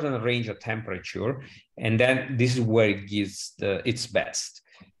certain range of temperature, and then this is where it gives its best.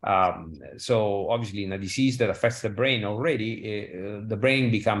 So obviously in a disease that affects the brain already, the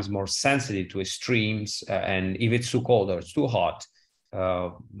brain becomes more sensitive to extremes, and if it's too cold or it's too hot,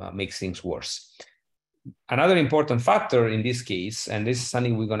 makes things worse. Another important factor in this case, and this is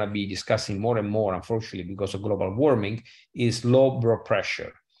something we're going to be discussing more and more, unfortunately, because of global warming, is low blood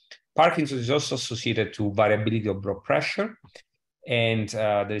pressure. Parkinson is also associated to variability of blood pressure. And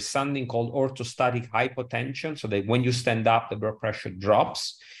there's something called orthostatic hypotension, so that when you stand up, the blood pressure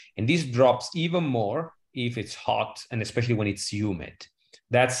drops. And this drops even more if it's hot, and especially when it's humid.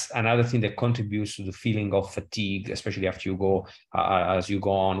 That's another thing that contributes to the feeling of fatigue, especially after you go, as you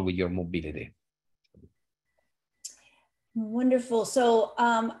go on with your mobility. Wonderful. So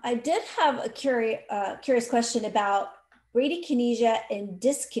I did have a curious question about bradykinesia and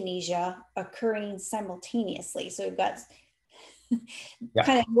dyskinesia occurring simultaneously. So we've got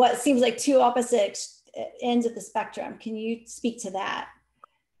kind of what seems like two opposite ends of the spectrum. Can you speak to that?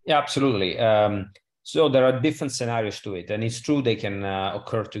 Yeah, absolutely. So there are different scenarios to it, and it's true they can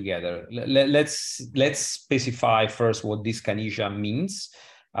occur together. Let's specify first what dyskinesia means.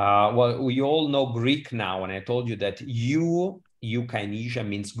 Well, we all know Greek now, and I told you that eukinesia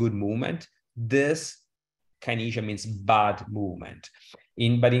means good movement. Dyskinesia means bad movement.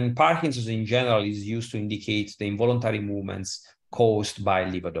 But in Parkinson's in general is used to indicate the involuntary movements caused by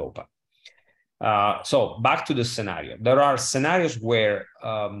levodopa. So back to the scenario. There are scenarios where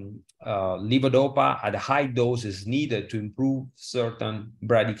levodopa at a high dose is needed to improve certain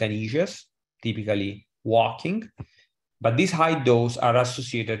bradykinesias, typically walking. But these high doses are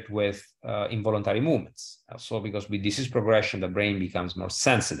associated with involuntary movements. So because with disease progression, the brain becomes more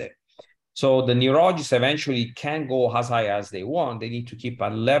sensitive. So the neurologists eventually can go as high as they want. They need to keep a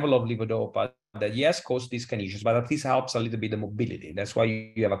level of levodopa that, yes, causes dyskinesias, but at least helps a little bit the mobility. That's why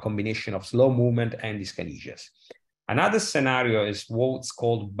you have a combination of slow movement and dyskinesias. Another scenario is what's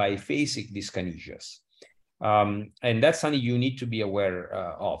called biphasic dyskinesias. And that's something you need to be aware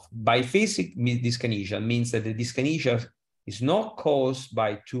of. Biphasic dyskinesia means that the dyskinesia is not caused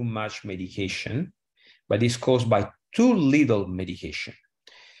by too much medication, but is caused by too little medication.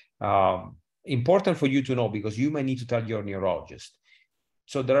 Important for you to know, because you might need to tell your neurologist.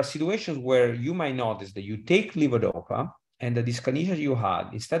 So there are situations where you might notice that you take levodopa and the dyskinesia you had,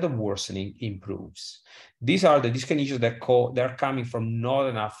 instead of worsening, improves. These are the dyskinesias that they're coming from not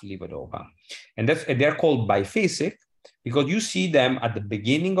enough levodopa. And they're called biphasic because you see them at the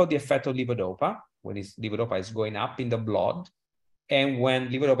beginning of the effect of levodopa, when levodopa is going up in the blood, and when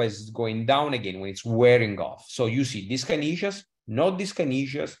levodopa is going down again, when it's wearing off. So you see dyskinesias, not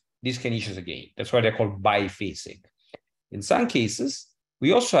dyskinesias, dyskinesias again. That's why they're called biphasic. In some cases,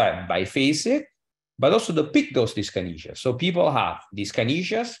 we also have biphasic, but also the peak dose dyskinesia. So people have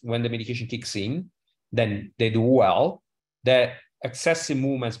dyskinesias when the medication kicks in, then they do well. The excessive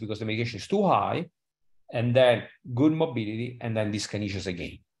movements because the medication is too high, and then good mobility, and then dyskinesias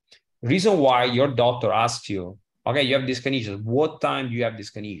again. Reason why your doctor asks you, okay, you have dyskinesias, what time do you have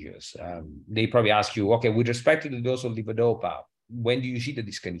dyskinesias? They probably ask you, okay, with respect to the dose of levodopa, when do you see the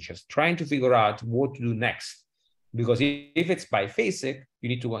dyskinesias? Trying to figure out what to do next. Because if it's biphasic, you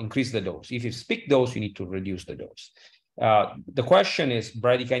need to increase the dose. If it's peak dose, you need to reduce the dose. The question is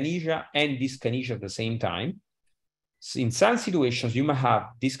bradykinesia and dyskinesia at the same time. So in some situations, you might have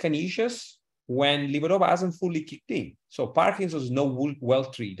dyskinesias when levodopa hasn't fully kicked in. So Parkinson's is not well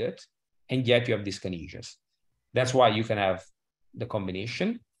treated, and yet you have dyskinesias. That's why you can have the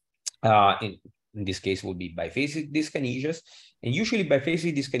combination. In this case, will be biphasic dyskinesias. And usually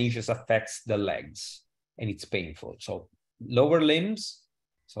biphasic dyskinesias affects the legs, and it's painful. So lower limbs,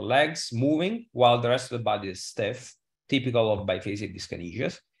 so legs moving while the rest of the body is stiff, typical of biphasic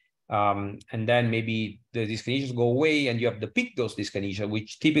dyskinesias. And then maybe the dyskinesias go away and you have the peak dose dyskinesia,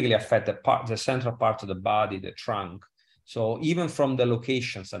 which typically affect the central part of the body, the trunk. So even from the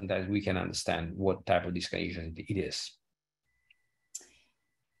location, sometimes we can understand what type of dyskinesia it is.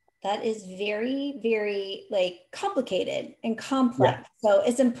 That is very, very complicated and complex. Yeah. So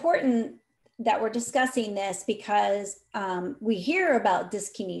it's important that we're discussing this because we hear about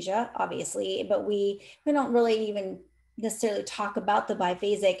dyskinesia, obviously, but we don't really even necessarily talk about the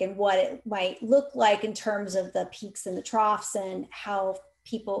biphasic and what it might look like in terms of the peaks and the troughs and how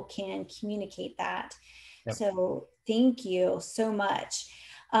people can communicate that. Yep. So thank you so much.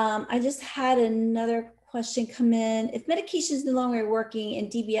 I just had another question come in. If medication is no longer working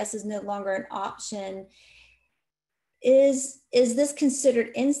and DBS is no longer an option, is this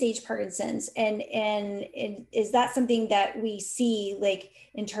considered end-stage Parkinson's? And is that something that we see, like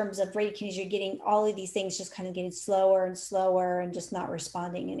in terms of bradykinesia, getting all of these things just kind of getting slower and slower and just not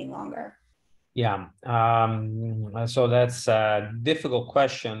responding any longer? Yeah, so that's a difficult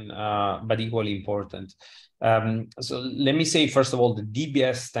question, but equally important. So let me say, first of all, the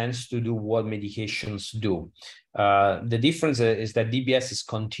DBS tends to do what medications do. The difference is that DBS is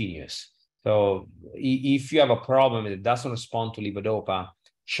continuous. So if you have a problem that doesn't respond to levodopa,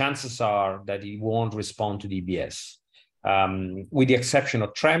 chances are that it won't respond to DBS, with the exception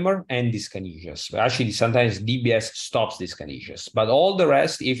of tremor and dyskinesias. Actually, sometimes DBS stops dyskinesias, but all the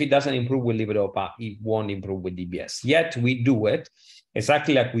rest, if it doesn't improve with levodopa, it won't improve with DBS. Yet we do it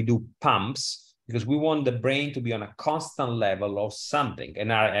exactly like we do pumps, because we want the brain to be on a constant level of something.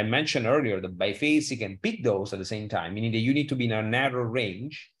 And I mentioned earlier the biphasic and peak dose at the same time, meaning that you need to be in a narrow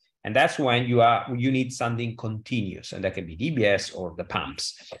range. And that's when you need something continuous, and that can be DBS or the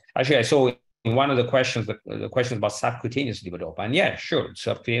pumps. Actually, I saw one of the questions about subcutaneous levodopa, and yeah, sure,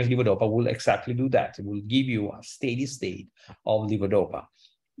 subcutaneous levodopa will exactly do that. It will give you a steady state of levodopa.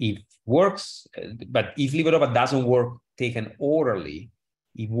 It works, but if levodopa doesn't work taken orally,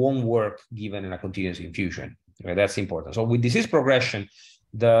 it won't work given in a continuous infusion. Okay, that's important. So with disease progression,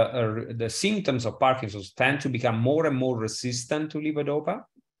 the symptoms of Parkinson's tend to become more and more resistant to levodopa,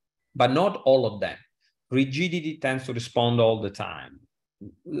 but not all of them. Rigidity tends to respond all the time.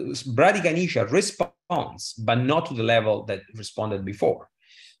 Bradykinesia responds, but not to the level that responded before.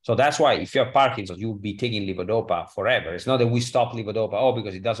 So that's why if you have Parkinson's, you'll be taking levodopa forever. It's not that we stop levodopa,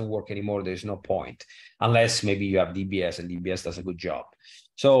 because it doesn't work anymore, there's no point, unless maybe you have DBS and DBS does a good job.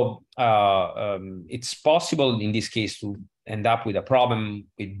 So it's possible in this case to end up with a problem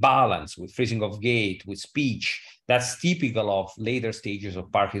with balance, with freezing of gait, with speech. That's typical of later stages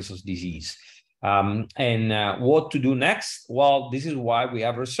of Parkinson's disease. What to do next? Well, this is why we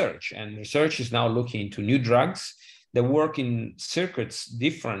have research, and research is now looking into new drugs that work in circuits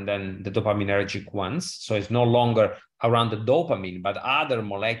different than the dopaminergic ones. So it's no longer around the dopamine, but other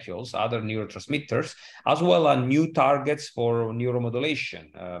molecules, other neurotransmitters, as well as new targets for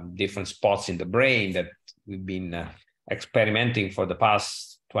neuromodulation, different spots in the brain that we've been experimenting for the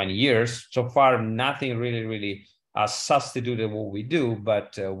past 20 years. So far, nothing really has substituted what we do,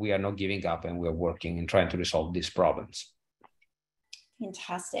 but we are not giving up, and we're working and trying to resolve these problems.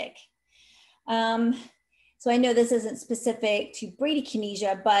 Fantastic. So I know this isn't specific to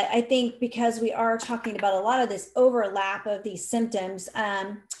bradykinesia, but I think because we are talking about a lot of this overlap of these symptoms,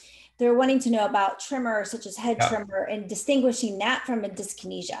 they're wanting to know about tremor, such as head tremor, and distinguishing that from a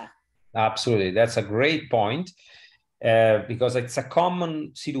dyskinesia. Absolutely. That's a great point, because it's a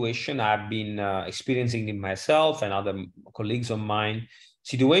common situation I've been experiencing in myself and other colleagues of mine,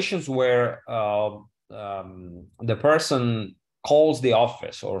 situations where the person calls the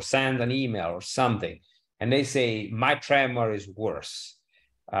office or sends an email or something, and they say, my tremor is worse.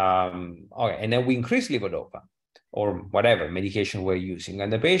 Okay, and then we increase levodopa or whatever medication we're using.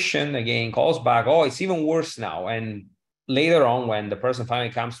 And the patient, again, calls back, oh, it's even worse now. And later on, when the person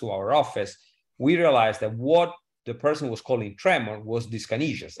finally comes to our office, we realize that what the person was calling tremor was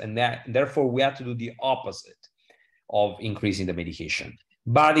dyskinesias. And therefore, we had to do the opposite of increasing the medication.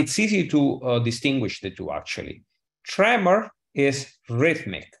 But it's easy to distinguish the two, actually. Tremor is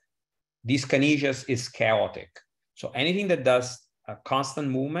rhythmic. Dyskinesias is chaotic. So anything that does a constant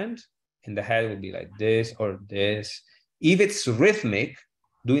movement in the head will be like this or this. If it's rhythmic,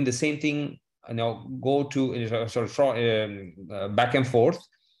 doing the same thing, go to back and forth,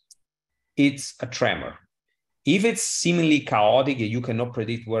 it's a tremor. If it's seemingly chaotic, you cannot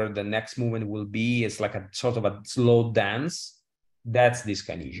predict where the next movement will be, it's like a sort of a slow dance, that's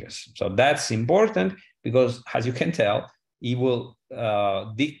dyskinesias. So that's important because, as you can tell, it will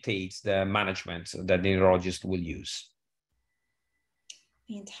dictate the management that the neurologist will use.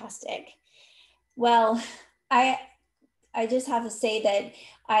 Fantastic. Well, I just have to say that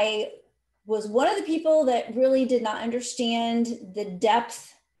I was one of the people that really did not understand the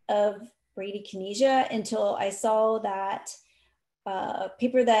depth of bradykinesia until I saw that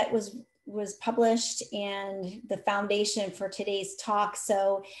paper that was published and the foundation for today's talk.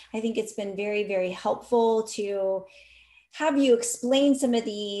 So I think it's been very, very helpful to have you explain some of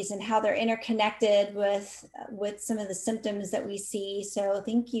these and how they're interconnected with some of the symptoms that we see. So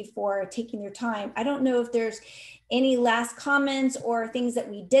thank you for taking your time. I don't know if there's any last comments or things that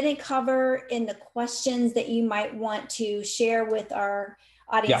we didn't cover in the questions that you might want to share with our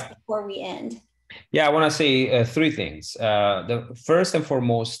audience before we end. Yeah, I want to say three things. The first and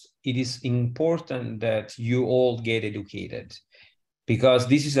foremost, it is important that you all get educated because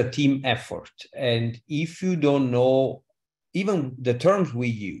this is a team effort. And if you don't know even the terms we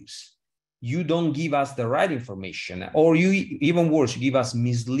use, you don't give us the right information, or you, even worse, you give us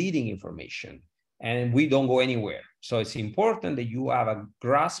misleading information and we don't go anywhere. So it's important that you have a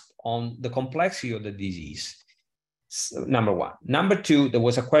grasp on the complexity of the disease. Number one. Number two, there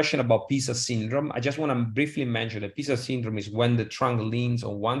was a question about PISA syndrome. I just want to briefly mention that PISA syndrome is when the trunk leans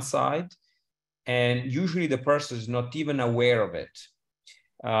on one side, and usually the person is not even aware of it.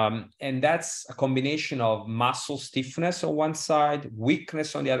 And that's a combination of muscle stiffness on one side,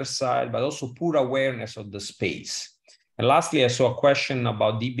 weakness on the other side, but also poor awareness of the space. And lastly, I saw a question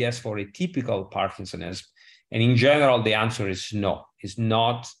about DBS for atypical Parkinsonism. And in general, the answer is no. It's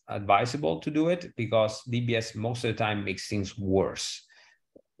not advisable to do it because DBS most of the time makes things worse.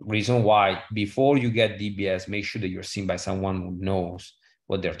 Reason why, before you get DBS, make sure that you're seen by someone who knows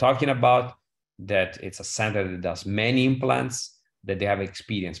what they're talking about, that it's a center that does many implants, that they have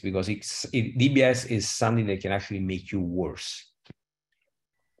experience, because DBS is something that can actually make you worse.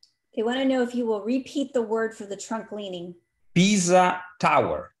 They want to know if you will repeat the word for the trunk leaning. Pisa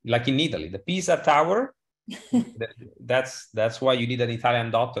Tower, like in Italy, the Pisa Tower. That's why you need an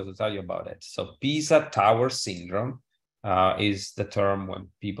Italian doctor to tell you about it. So Pisa Tower syndrome is the term when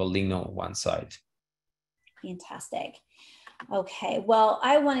people lean on one side. Fantastic. Okay, well,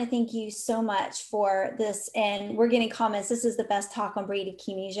 I want to thank you so much for this. And we're getting comments. This is the best talk on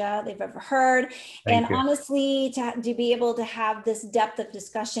bradykinesia they've ever heard. Thank you. Honestly, to be able to have this depth of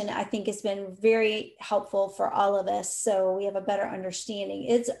discussion, I think has been very helpful for all of us. So we have a better understanding.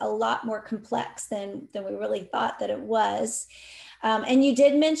 It's a lot more complex than we really thought that it was. And you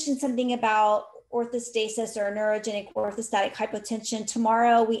did mention something about orthostasis or neurogenic orthostatic hypotension.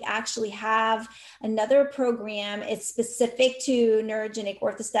 Tomorrow, we actually have another program. It's specific to neurogenic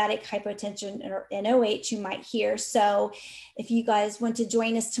orthostatic hypotension, or NOH, you might hear. So if you guys want to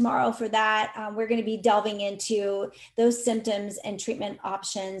join us tomorrow for that, we're going to be delving into those symptoms and treatment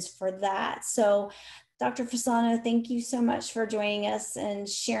options for that. So Dr. Fasano, thank you so much for joining us and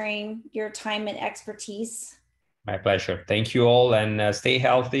sharing your time and expertise. My pleasure. Thank you all, and stay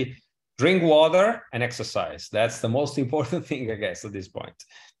healthy. Drink water and exercise. That's the most important thing, I guess, at this point.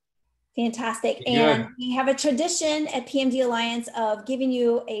 Fantastic. Good. And we have a tradition at PMD Alliance of giving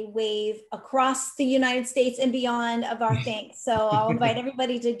you a wave across the United States and beyond of our thanks. So I'll invite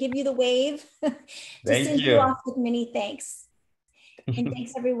everybody to give you the wave to send you off with many thanks. And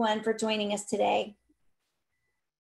thanks everyone for joining us today.